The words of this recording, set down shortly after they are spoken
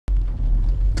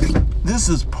This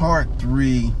is part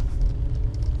 3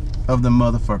 of the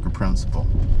motherfucker principle.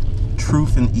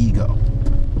 Truth and ego.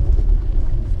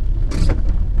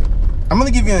 I'm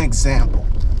going to give you an example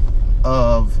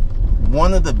of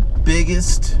one of the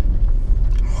biggest,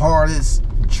 hardest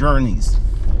journeys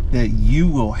that you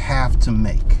will have to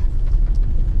make.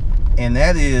 And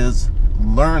that is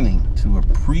learning to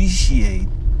appreciate,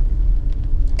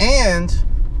 and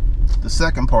the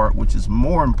second part, which is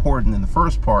more important than the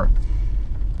first part,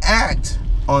 act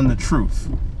on the truth.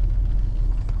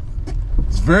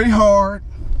 It's very hard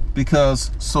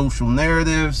because social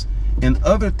narratives and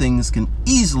other things can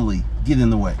easily get in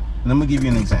the way. And I'm going to give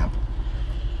you an example.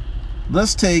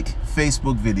 Let's take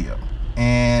Facebook video.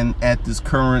 And at this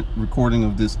current recording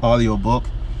of this audiobook,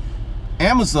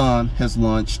 Amazon has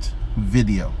launched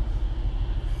video.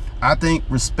 I think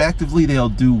respectively they'll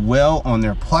do well on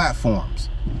their platforms.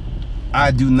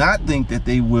 I do not think that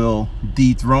they will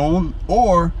dethrone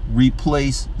or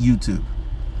replace YouTube.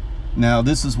 Now,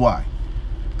 this is why.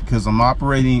 Because I'm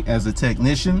operating as a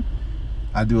technician.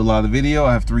 I do a lot of video.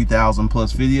 I have 3,000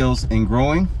 plus videos and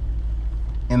growing.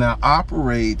 And I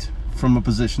operate from a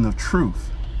position of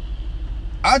truth.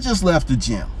 I just left the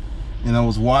gym and I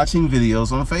was watching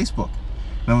videos on Facebook.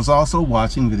 And I was also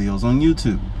watching videos on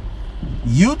YouTube.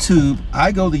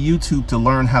 I go to YouTube to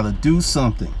learn how to do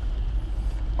something.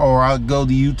 Or I go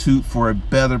to YouTube for a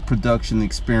better production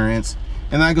experience.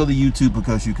 And I go to YouTube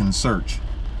because you can search.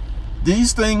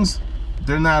 These things,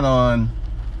 they're not on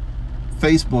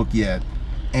Facebook yet.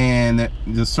 And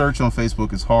the search on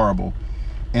Facebook is horrible.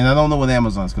 And I don't know what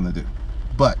Amazon's going to do.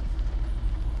 But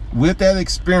with that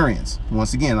experience,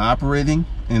 once again, operating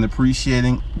and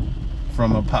appreciating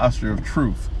from a posture of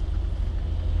truth,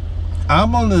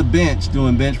 I'm on the bench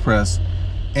doing bench press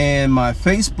and my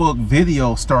Facebook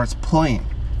video starts playing.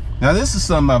 Now, this is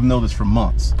something I've noticed for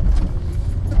months,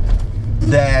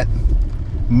 that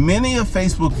many of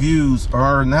Facebook views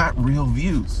are not real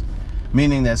views,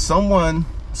 meaning that someone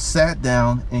sat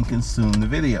down and consumed the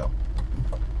video.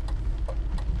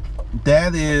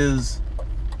 That is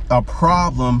a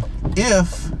problem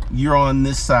if you're on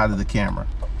this side of the camera,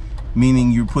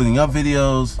 meaning you're putting up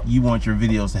videos, you want your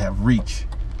videos to have reach.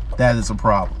 That is a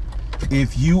problem.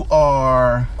 If you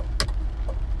are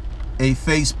a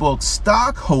Facebook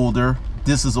stockholder,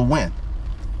 this is a win.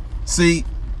 See,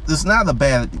 it's not a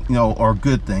bad, or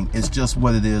good thing. It's just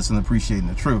what it is, and appreciating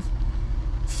the truth.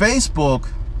 Facebook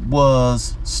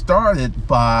was started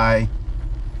by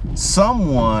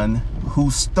someone who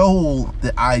stole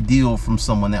the ideal from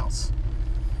someone else.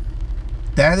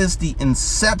 That is the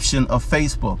inception of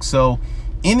Facebook. So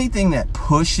anything that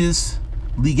pushes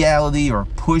legality or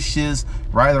pushes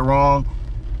right or wrong,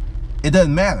 it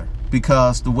doesn't matter,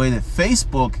 because the way that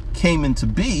Facebook came into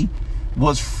be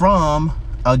was from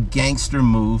a gangster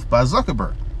move by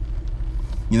Zuckerberg.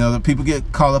 The people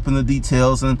get caught up in the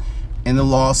details and in the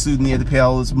lawsuit, and he had to pay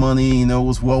all this money, it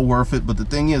was well worth it. But the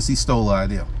thing is, he stole the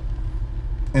idea.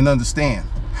 And understand,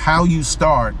 how you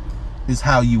start is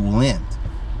how you will end.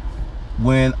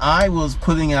 When I was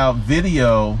putting out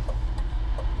video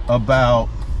about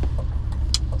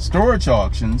storage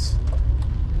auctions,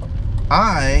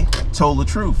 I told the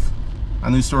truth.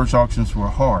 I knew storage auctions were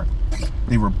hard.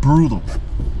 They were brutal.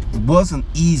 It wasn't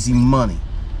easy money.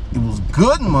 It was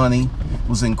good money. It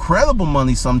was incredible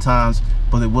money sometimes,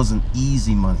 but it wasn't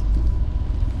easy money.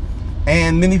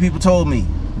 And many people told me,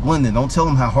 Glendon, don't tell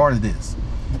them how hard it is.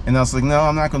 And I was like, no,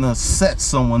 I'm not going to set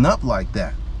someone up like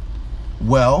that.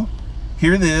 Well,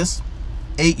 here it is,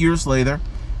 8 years later,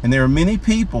 and there are many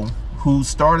people who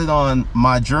started on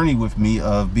my journey with me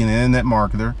of being an internet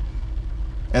marketer,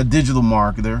 a digital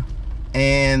marketer,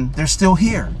 and they're still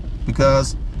here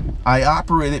because I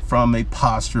operated from a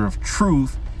posture of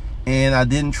truth, and I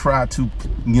didn't try to,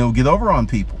 get over on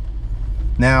people.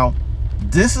 Now,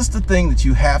 this is the thing that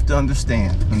you have to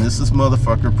understand, and this is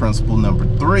motherfucker principle number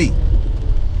 3.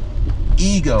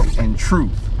 Ego and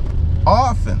truth.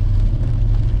 Often,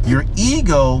 your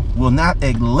ego will not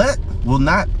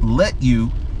let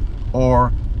you,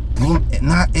 or will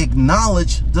not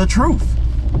acknowledge the truth.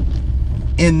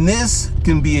 And this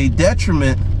can be a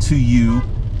detriment to you.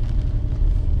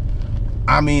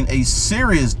 I mean, a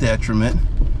serious detriment,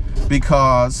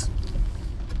 because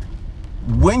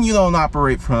when you don't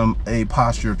operate from a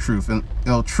posture of truth, and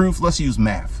truth, let's use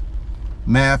math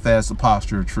as a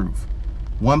posture of truth.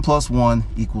 1 + 1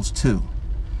 = 2.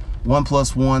 1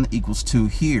 + 1 = 2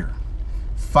 here.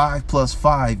 5 +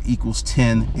 5 =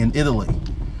 10 in Italy.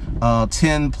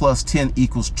 10 + 10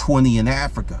 = 20 in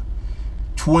Africa.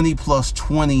 20 +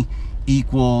 20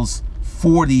 =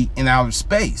 40 in outer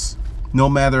space. No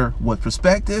matter what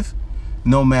perspective,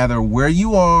 no matter where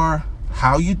you are,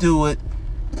 how you do it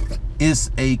is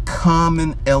a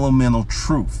common elemental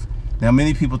truth. Now,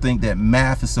 many people think that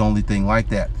math is the only thing like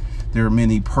that. There are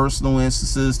many personal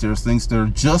instances. There's things that are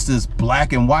just as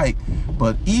black and white,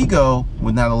 but ego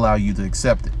would not allow you to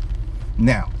accept it.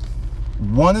 Now,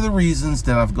 one of the reasons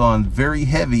that I've gone very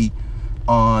heavy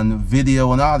on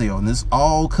video and audio, and this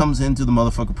all comes into the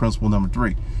motherfucker principle number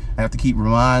 3. I have to keep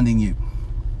reminding you.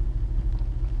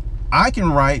 I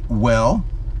can write well,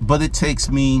 but it takes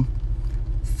me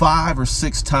 5 or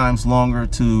 6 times longer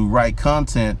to write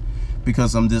content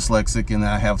because I'm dyslexic and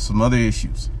I have some other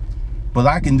issues. But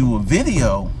I can do a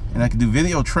video, and I can do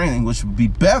video training, which would be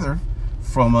better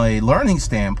from a learning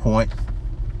standpoint,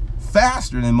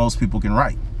 faster than most people can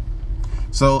write.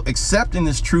 So accepting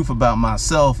this truth about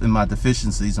myself and my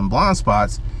deficiencies and blind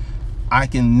spots, I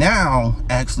can now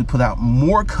actually put out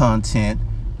more content,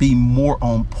 be more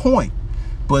on point.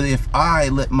 But if I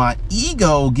let my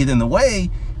ego get in the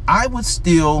way, I would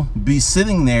still be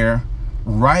sitting there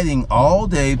writing all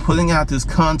day, putting out this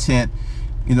content,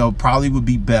 you know, probably would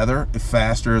be better,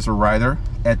 faster as a writer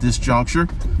at this juncture,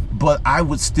 but I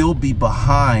would still be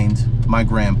behind my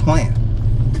grand plan.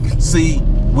 See,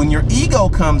 when your ego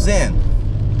comes in,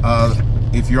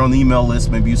 if you're on the email list,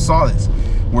 maybe you saw this,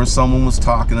 where someone was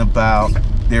talking about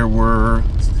there were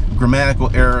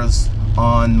grammatical errors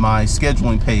on my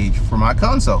scheduling page for my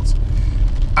consults.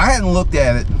 I hadn't looked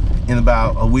at it in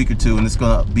about a week or 2, and it's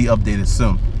going to be updated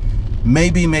soon.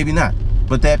 Maybe, maybe not.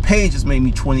 But that page has made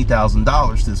me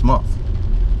 $20,000 this month.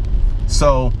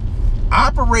 So,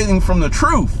 operating from the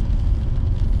truth,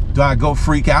 do I go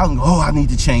freak out and go, oh, I need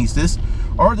to change this?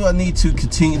 Or do I need to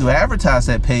continue to advertise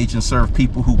that page and serve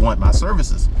people who want my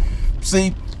services?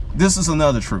 See, this is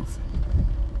another truth.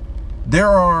 There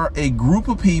are a group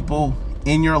of people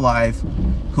in your life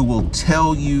who will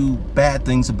tell you bad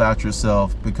things about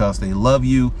yourself because they love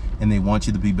you and they want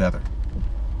you to be better.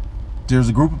 There's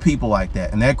a group of people like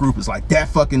that, and that group is like that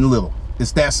fucking little.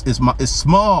 It's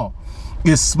small.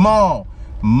 It's small.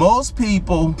 Most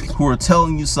people who are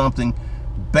telling you something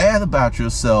bad about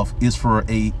yourself is for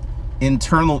a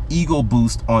internal ego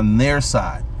boost on their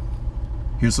side.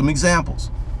 Here's some examples.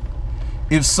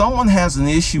 If someone has an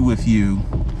issue with you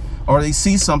or they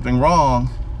see something wrong,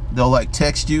 they'll like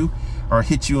text you or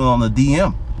hit you on a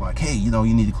DM like, hey, you know,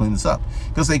 you need to clean this up,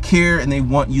 because they care and they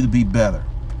want you to be better.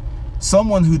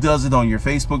 Someone who does it on your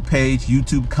Facebook page,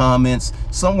 YouTube comments,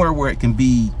 somewhere where it can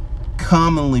be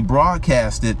commonly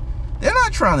broadcasted, they're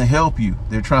not trying to help you.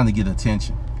 They're trying to get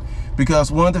attention.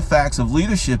 Because one of the facts of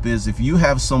leadership is if you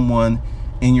have someone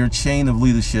in your chain of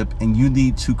leadership and you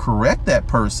need to correct that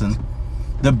person,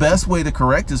 the best way to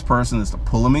correct this person is to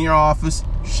pull them in your office,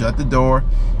 shut the door,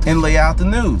 and lay out the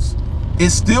news. It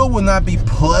still will not be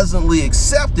pleasantly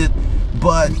accepted,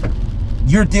 but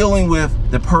you're dealing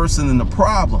with the person and the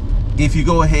problem. If you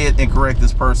go ahead and correct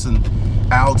this person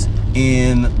out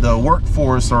in the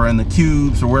workforce or in the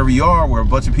cubes or wherever you are, where a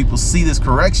bunch of people see this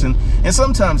correction, and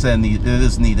sometimes it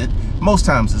is needed, most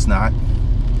times it's not,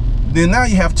 then now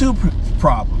you have 2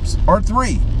 problems, or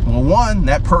 3. Well, 1,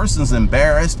 that person's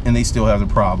embarrassed and they still have the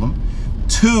problem.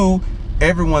 2,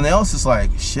 everyone else is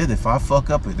like, shit, if I fuck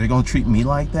up, they're gonna treat me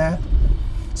like that?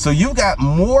 So you've got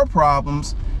more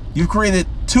problems. You've created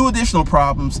 2 additional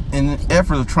problems in an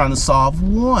effort of trying to solve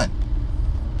 1.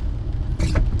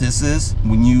 This is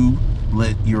when you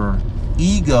let your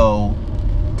ego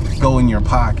go in your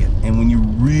pocket and when you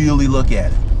really look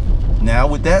at it. Now,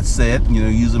 with that said, you know,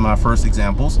 using my first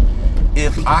examples,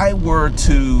 if I were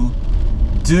to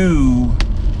do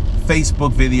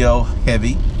Facebook video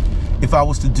heavy, if I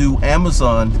was to do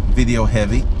Amazon video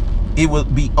heavy, it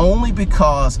would be only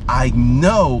because I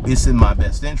know it's in my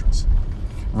best interest.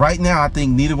 Right now, I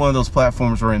think neither one of those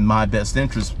platforms are in my best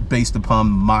interest based upon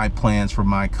my plans for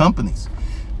my companies.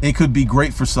 It could be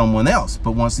great for someone else,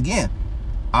 but once again,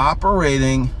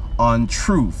 operating on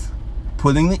truth,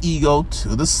 putting the ego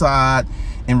to the side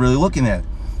and really looking at it.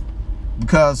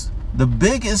 Because the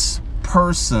biggest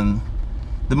person,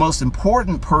 the most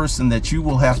important person that you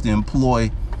will have to employ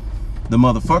the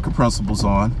motherfucker principles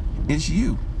on is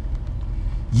you.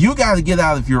 You got to get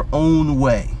out of your own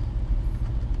way.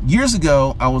 Years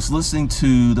ago, I was listening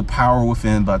to The Power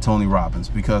Within by Tony Robbins,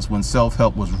 because when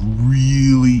self-help was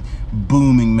really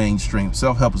booming mainstream,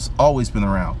 self-help has always been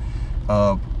around.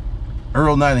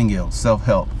 Earl Nightingale,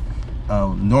 self-help.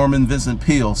 Norman Vincent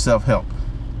Peale, self-help.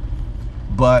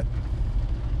 But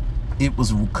it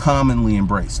was commonly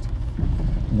embraced.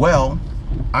 Well,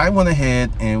 I went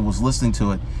ahead and was listening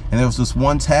to it, and there was this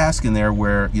one task in there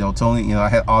where, you know, Tony, you know, I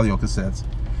had audio cassettes.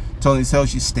 Tony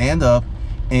tells you stand up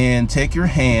and take your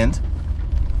hand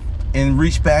and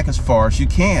reach back as far as you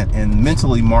can and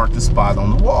mentally mark the spot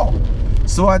on the wall.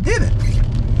 So I did it.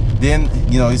 Then,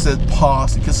 you know, he said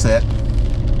pause the cassette,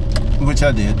 which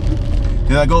I did.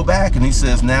 Then I go back and he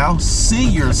says, now see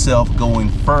yourself going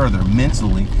further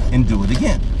mentally and do it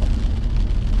again.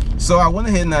 So I went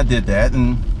ahead and I did that,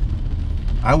 and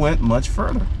I went much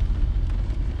further.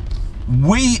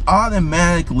 We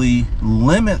automatically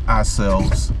limit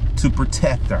ourselves to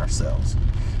protect ourselves.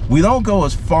 We don't go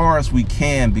as far as we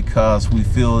can because we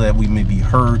feel that we may be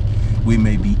hurt, we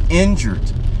may be injured,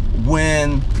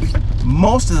 when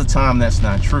most of the time that's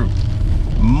not true.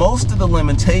 Most of the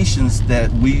limitations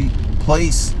that we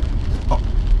place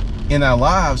in our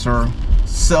lives are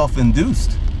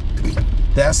self-induced.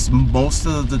 That's most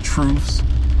of the truths.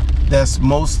 That's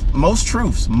most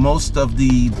truths. Most of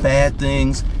the bad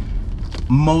things,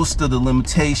 most of the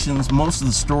limitations, most of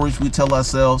the stories we tell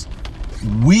ourselves,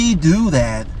 we do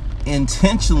that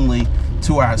intentionally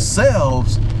to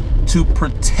ourselves to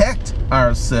protect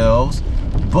ourselves.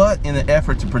 But in an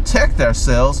effort to protect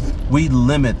ourselves, we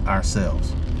limit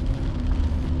ourselves.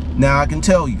 Now, I can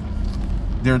tell you,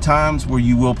 there are times where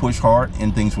you will push hard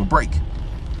and things will break.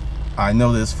 I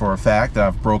know this for a fact.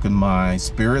 I've broken my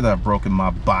spirit. I've broken my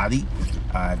body.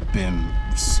 I've been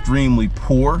extremely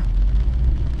poor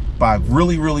by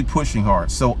really, really pushing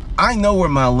hard. So I know where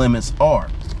my limits are.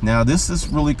 Now, this is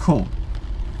really cool.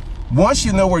 Once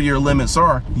you know where your limits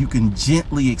are, you can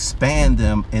gently expand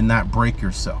them and not break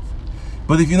yourself.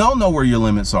 But if you don't know where your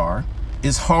limits are,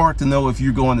 it's hard to know if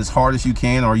you're going as hard as you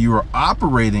can or you are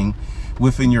operating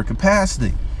within your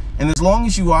capacity. And as long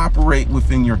as you operate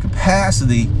within your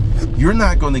capacity, you're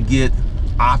not going to get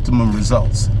optimum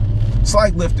results. It's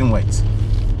like lifting weights.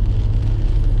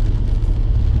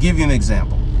 Give you an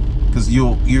example, because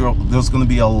there's going to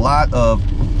be a lot of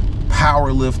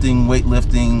powerlifting,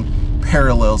 weightlifting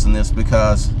parallels in this,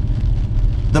 because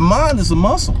the mind is a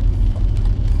muscle.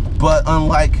 But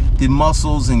unlike the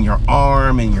muscles in your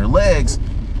arm and your legs,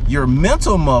 your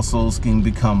mental muscles can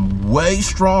become way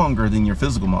stronger than your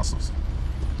physical muscles.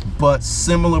 But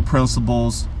similar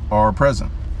principles are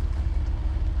present.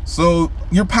 So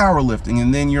you're powerlifting,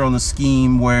 and then you're on a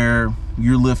scheme where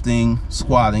you're lifting,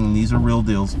 squatting, and these are real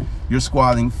deals. You're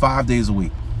squatting 5 days a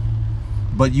week,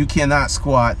 but you cannot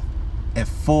squat at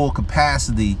full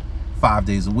capacity 5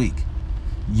 days a week.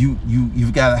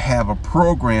 You've got to have a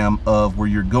program of where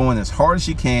you're going as hard as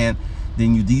you can,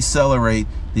 then you decelerate,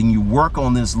 then you work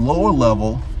on this lower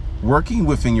level, working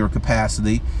within your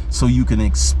capacity so you can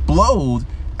explode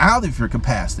out of your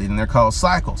capacity, and they're called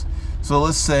cycles. So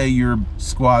let's say you're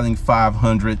squatting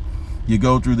 500, you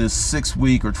go through this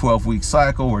 6-week or 12-week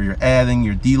cycle where you're adding,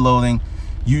 you're deloading.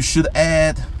 You should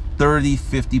add 30,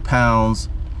 50 pounds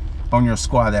on your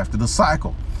squat after the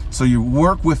cycle. So you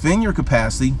work within your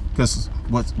capacity, because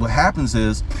what happens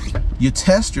is you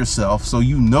test yourself so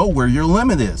you know where your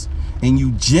limit is, and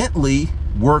you gently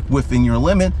work within your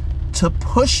limit to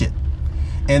push it.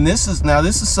 And this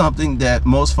is something that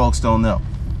most folks don't know.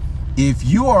 If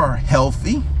you are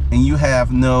healthy and you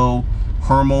have no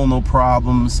hormonal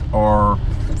problems or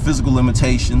physical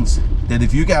limitations, that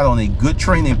if you got on a good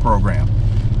training program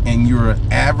and you're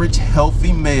an average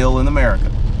healthy male in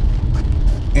America,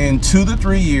 in 2 to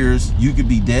 3 years, you could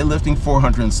be deadlifting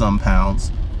 400 and some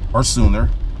pounds or sooner,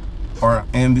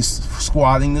 and be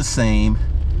squatting the same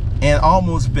and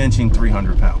almost benching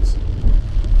 300 pounds.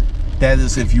 That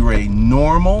is if you're a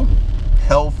normal,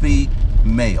 healthy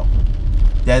male.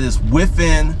 That is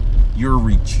within your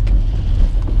reach,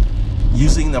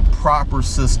 using the proper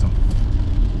system.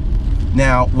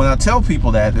 Now, when I tell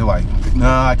people that, they're like, no,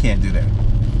 I can't do that.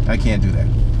 I can't do that.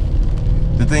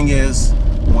 The thing is,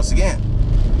 once again,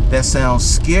 that sounds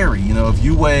scary. You know, if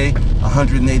you weigh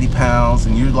 180 pounds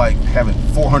and you're like having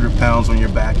 400 pounds on your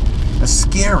back, that's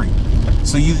scary.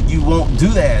 So you won't do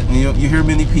that. And you hear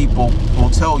many people will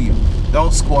tell you,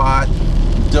 don't squat,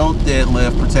 don't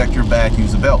deadlift, protect your back,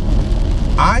 use a belt.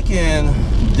 I can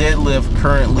deadlift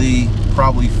currently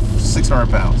probably 600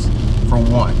 pounds for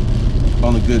one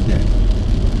on a good day.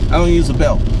 I don't use a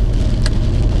belt.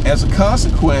 As a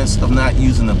consequence of not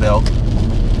using a belt,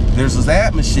 there's this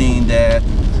ab machine that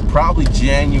probably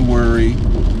January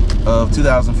of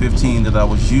 2015 that I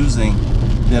was using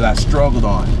that I struggled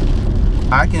on.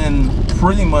 I can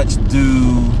pretty much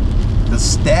do the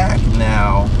stack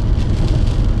now,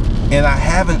 and I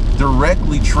haven't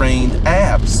directly trained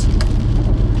abs.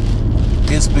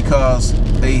 It's because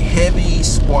a heavy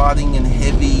squatting and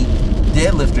heavy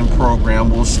deadlifting program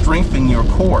will strengthen your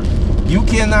core. You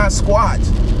cannot squat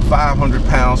 500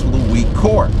 pounds with a weak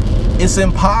core. It's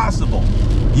impossible.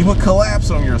 You would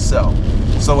collapse on yourself.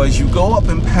 So as you go up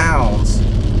in pounds,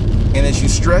 and as you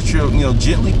stretch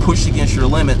gently push against your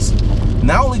limits,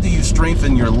 not only do you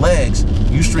strengthen your legs,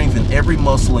 you strengthen every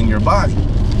muscle in your body.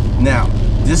 Now,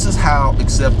 this is how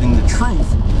accepting the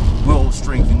truth will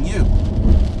strengthen you.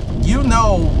 You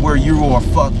know where you are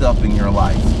fucked up in your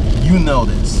life. You know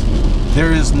this.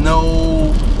 There is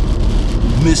no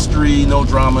mystery, no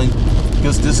drama,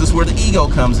 because this is where the ego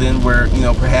comes in, where, you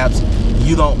know, perhaps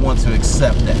you don't want to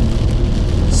accept that.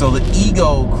 So the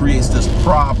ego creates this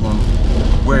problem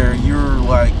where you're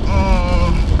like,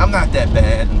 I'm not that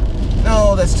bad. And,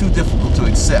 no, that's too difficult to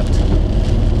accept.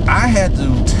 I had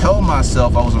to tell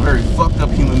myself I was a very fucked up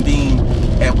human being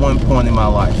at one point in my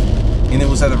life. And it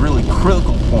was at a really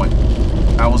critical point.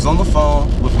 I was on the phone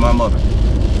with my mother,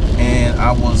 and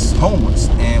I was homeless,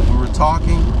 and we were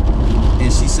talking,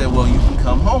 and she said, well, you can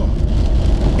come home.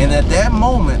 And at that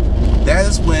moment, that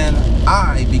is when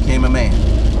I became a man.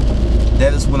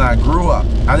 That is when I grew up.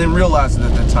 I didn't realize it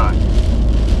at the time.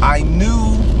 I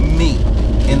knew me.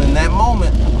 And in that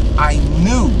moment, I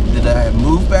knew that I had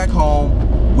moved back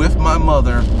home with my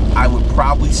mother. I would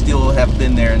probably still have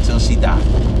been there until she died.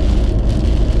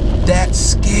 That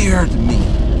scared me.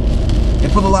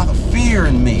 It put a lot of fear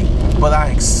in me. But I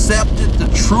accepted the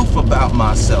truth about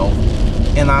myself,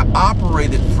 and I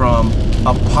operated from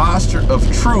a posture of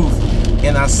truth,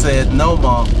 and I said, no,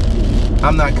 Mom,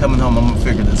 I'm not coming home. I'm going to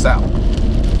figure this out.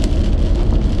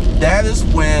 That is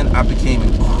when I became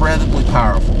incredibly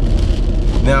powerful.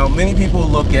 Now, many people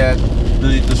look at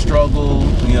the struggle,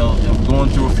 you know, of going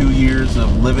through a few years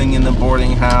of living in the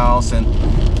boarding house and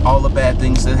all the bad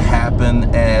things that happen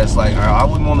as like, I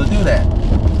wouldn't want to do that.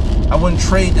 I wouldn't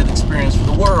trade that experience for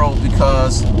the world,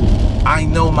 because I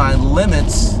know my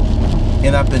limits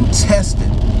and I've been tested.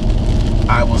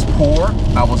 I was poor,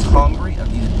 I was hungry, I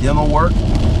needed dental work.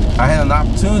 I had an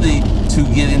opportunity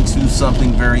to get into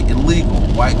something very illegal,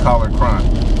 white-collar crime.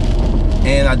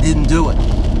 And I didn't do it.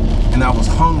 And I was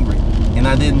hungry, and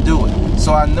I didn't do it.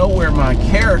 So I know where my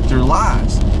character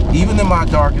lies. Even in my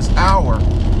darkest hour,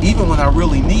 even when I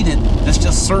really need it, there's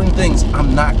just certain things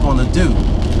I'm not going to do.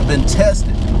 I've been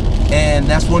tested. And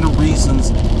that's one of the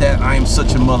reasons that I am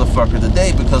such a motherfucker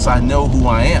today, because I know who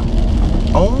I am.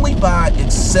 Only by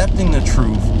accepting the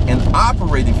truth and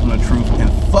operating from the truth and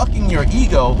fucking your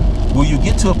ego will you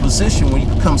get to a position where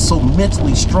you become so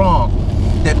mentally strong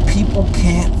that people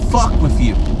can't fuck with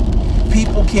you.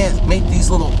 People can't make these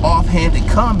little offhanded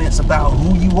comments about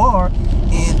who you are,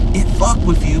 and it fuck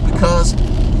with you because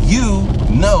you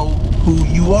know who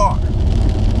you are.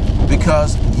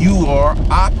 Because you are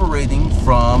operating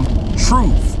from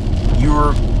truth.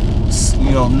 You're,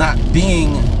 you know, not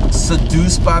being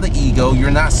seduced by the ego.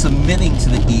 You're not submitting to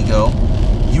the ego.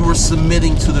 You are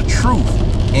submitting to the truth,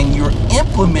 and you're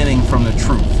implementing from the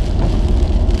truth.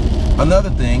 Another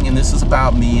thing, and this is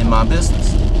about me and my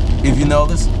business. If you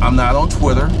notice, I'm not on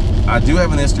Twitter. I do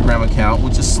have an Instagram account,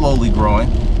 which is slowly growing.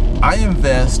 I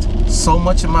invest so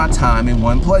much of my time in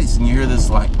one place, and you hear this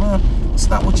like, well, it's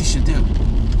not what you should do.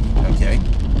 Okay.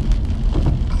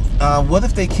 What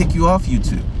if they kick you off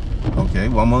YouTube? Okay,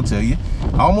 well, I'm going to tell you.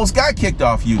 I almost got kicked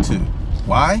off YouTube.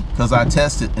 Why? Because I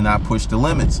tested and I pushed the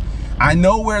limits. I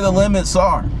know where the limits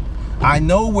are. I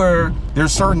know where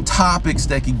there's certain topics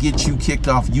that could get you kicked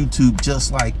off YouTube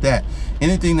just like that.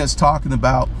 Anything that's talking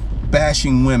about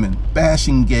bashing women,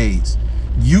 bashing gays.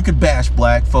 You could bash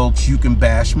black folks, you can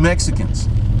bash Mexicans.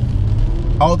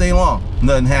 All day long,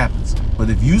 nothing happens. But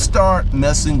if you start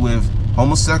messing with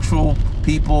homosexual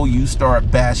people, you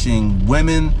start bashing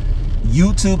women,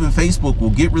 YouTube and Facebook will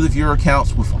get rid of your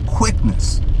accounts with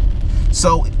quickness.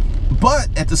 So, but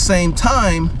at the same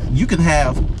time, you can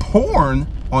have porn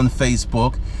on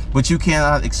Facebook, but you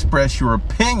cannot express your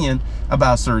opinion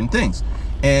about certain things.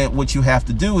 And what you have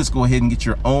to do is go ahead and get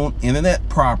your own internet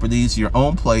properties, your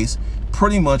own place,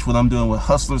 pretty much what I'm doing with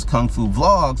Hustlers Kung Fu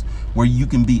Vlogs, where you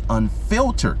can be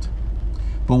unfiltered.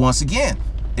 But once again,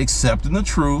 accepting the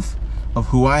truth of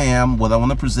who I am, what I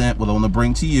want to present, what I want to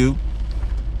bring to you,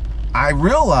 I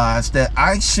realized that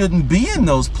I shouldn't be in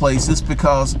those places,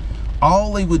 because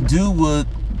all they would do would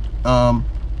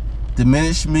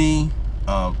diminish me,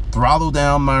 throttle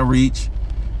down my reach.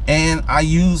 And I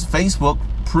use Facebook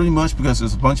pretty much because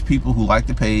there's a bunch of people who like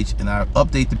the page, and I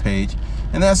update the page,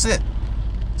 and that's it.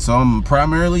 So I'm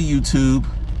primarily YouTube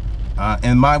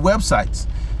and my websites.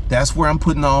 That's where I'm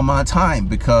putting all my time,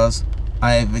 because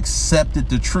I have accepted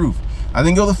the truth. I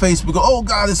didn't go to Facebook, go, oh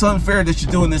God, it's unfair that you're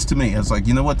doing this to me. I was like,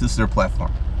 you know what? This is their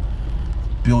platform.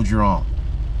 Build your own.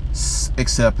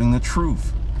 Accepting the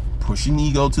truth. Pushing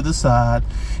ego to the side.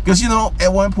 Because, you know,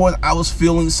 at one point I was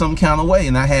feeling some kind of way,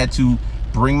 and I had to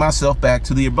bring myself back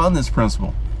to the abundance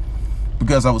principle.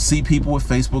 Because I would see people with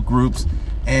Facebook groups,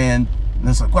 and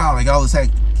it's like, wow, they got all this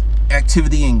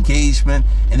activity, engagement.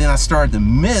 And then I started to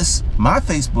miss my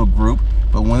Facebook group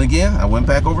But when again, I went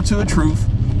back over to a truth,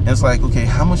 and it's like, okay,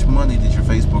 how much money did your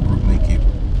Facebook group make you?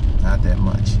 Not that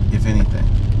much, if anything.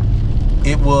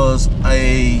 It was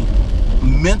a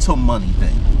mental money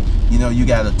thing. You know, you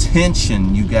got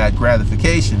attention, you got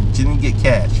gratification, but you didn't get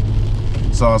cash.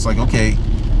 So I was like, okay,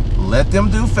 let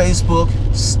them do Facebook,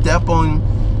 step on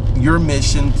your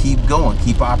mission, keep going,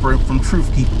 keep operating from truth,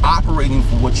 keep operating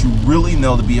for what you really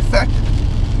know to be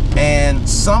effective. And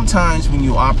sometimes when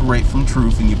you operate from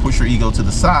truth and you push your ego to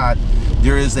the side,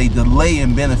 there is a delay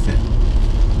in benefit.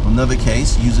 Another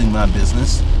case, using my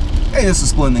business. Hey, this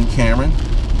is Glendon Cameron.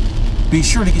 Be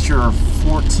sure to get your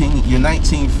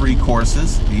 19 free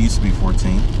courses. It used to be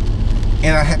 14.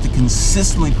 And I had to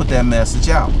consistently put that message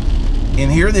out.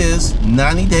 And here it is,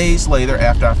 90 days later,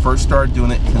 after I first started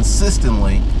doing it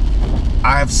consistently,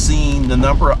 I've seen the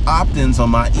number of opt-ins on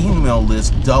my email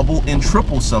list double and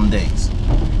triple some days.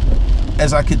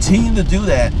 As I continue to do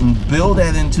that and build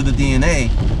that into the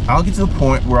DNA, I'll get to the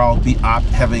point where I'll be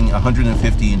having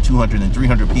 150 and 200 and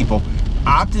 300 people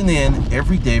opting in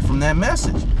every day from that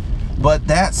message. But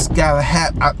that's gotta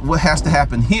what has to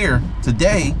happen here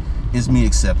today is me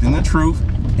accepting the truth.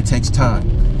 It takes time.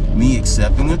 Me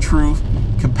accepting the truth.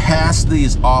 Capacity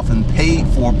is often paid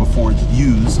for before it's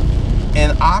used,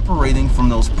 and operating from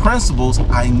those principles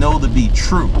I know to be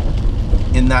true,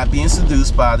 and not being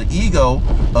seduced by the ego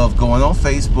of going on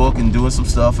Facebook and doing some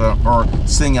stuff or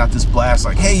sending out this blast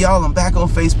like, hey y'all, I'm back on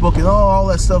Facebook and all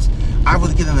that stuff. I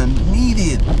would get an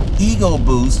immediate ego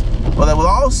boost, but I would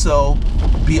also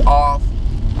be off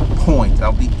point.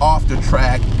 I'll be off the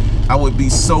track. I would be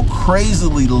so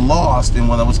crazily lost in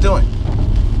what I was doing.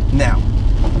 Now,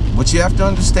 what you have to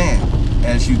understand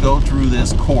as you go through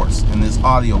this course and this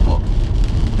audiobook,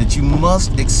 that you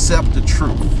must accept the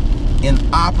truth and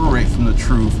operate from the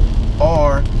truth,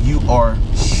 or you are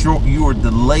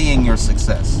delaying your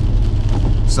success.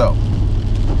 So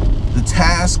the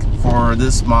task for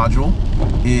this module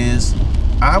is,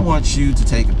 I want you to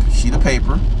take a sheet of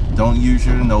paper. Don't use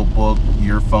your notebook,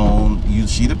 your phone. Use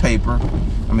a sheet of paper.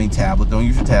 Tablet. Don't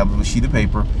use your tablet, but a sheet of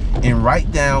paper, and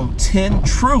write down 10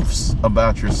 truths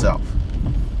about yourself.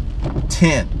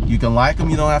 10. You can like them,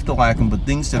 you don't have to like them, but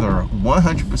things that are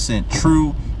 100%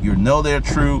 true. You know they're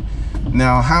true.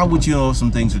 Now, how would you know if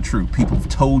some things are true? People have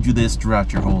told you this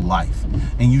throughout your whole life,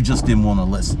 and you just didn't want to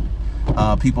listen.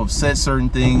 People have said certain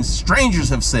things. Strangers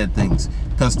have said things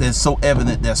because they're so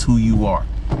evident that's who you are.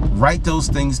 Write those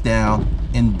things down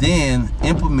and then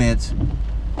implement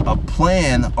a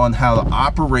plan on how to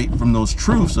operate from those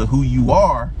truths of who you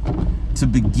are to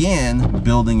begin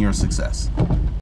building your success.